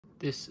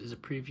This is a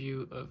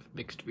preview of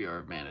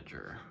MixedVR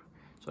Manager.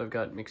 So I've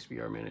got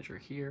MixedVR Manager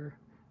here,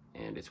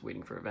 and it's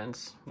waiting for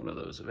events. One of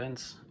those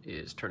events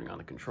is turning on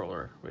the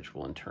controller, which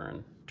will in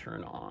turn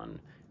turn on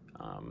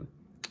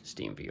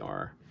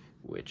SteamVR,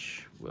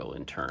 which will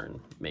in turn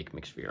make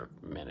MixedVR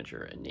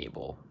Manager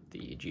enable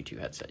the G2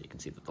 headset. You can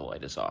see that the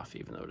light is off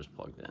even though it is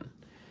plugged in.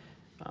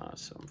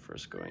 So I'm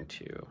first going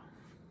to do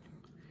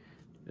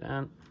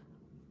that.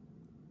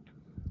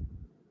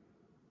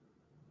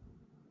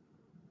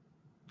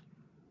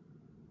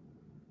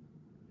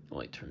 The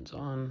light turns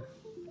on,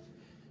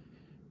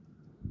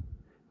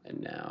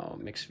 and now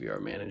MixedVR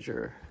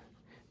Manager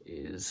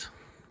is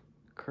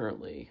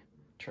currently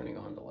turning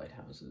on the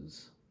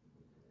lighthouses.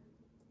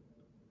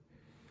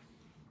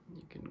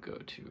 You can go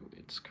to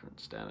its current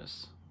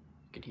status.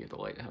 You can hear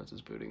the lighthouses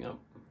booting up.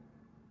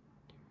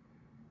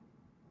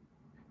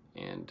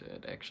 And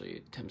it actually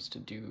attempts to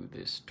do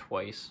this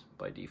twice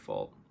by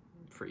default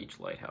for each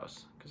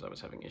lighthouse, because I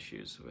was having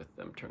issues with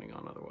them turning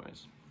on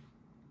otherwise.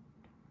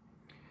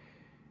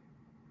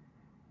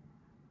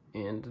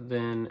 And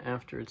then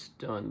after it's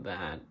done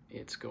that,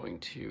 it's going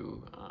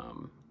to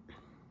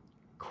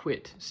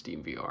quit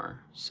SteamVR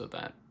so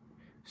that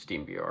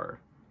SteamVR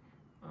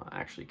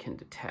actually can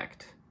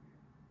detect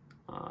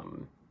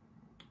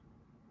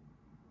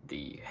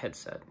the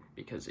headset,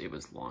 because it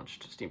was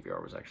launched,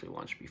 SteamVR was actually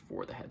launched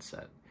before the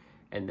headset.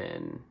 And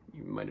then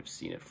you might have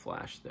seen it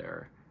flash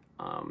there.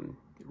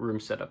 Room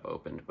setup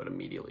opened but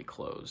immediately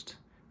closed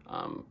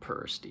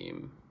per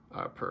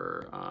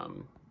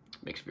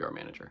MixedVR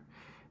Manager.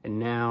 And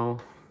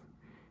now,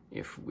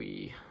 if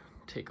we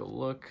take a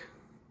look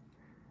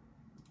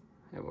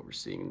at what we're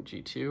seeing in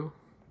G2,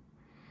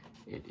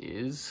 it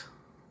is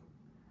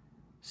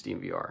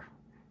SteamVR.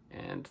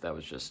 And that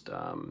was just,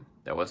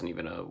 that wasn't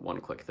even a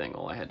one-click thing.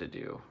 All I had to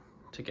do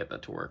to get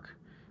that to work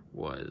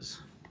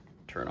was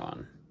turn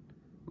on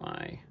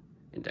my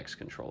index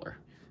controller.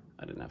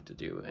 I didn't have to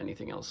do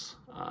anything else.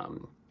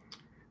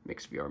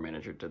 MixedVR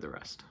Manager did the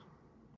rest.